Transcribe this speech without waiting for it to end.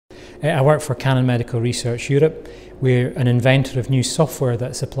I work for Canon Medical Research Europe. We're an inventor of new software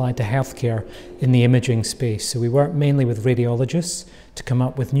that's applied to healthcare in the imaging space. So we work mainly with radiologists to come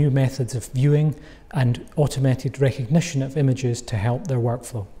up with new methods of viewing and automated recognition of images to help their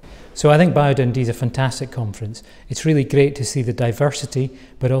workflow. So I think Bio-Dundee is a fantastic conference. It's really great to see the diversity,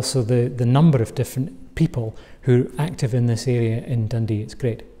 but also the number of different people who are active in this area in Dundee. It's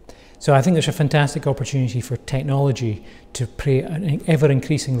great. So I think there's a fantastic opportunity for technology to play an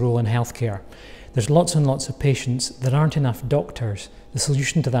ever-increasing role in healthcare. There's lots and lots of patients. There aren't enough doctors. The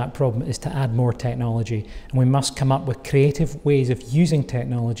solution to that problem is to add more technology, and we must come up with creative ways of using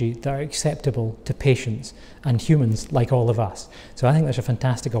technology that are acceptable to patients and humans like all of us. So I think there's a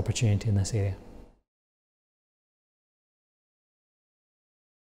fantastic opportunity in this area.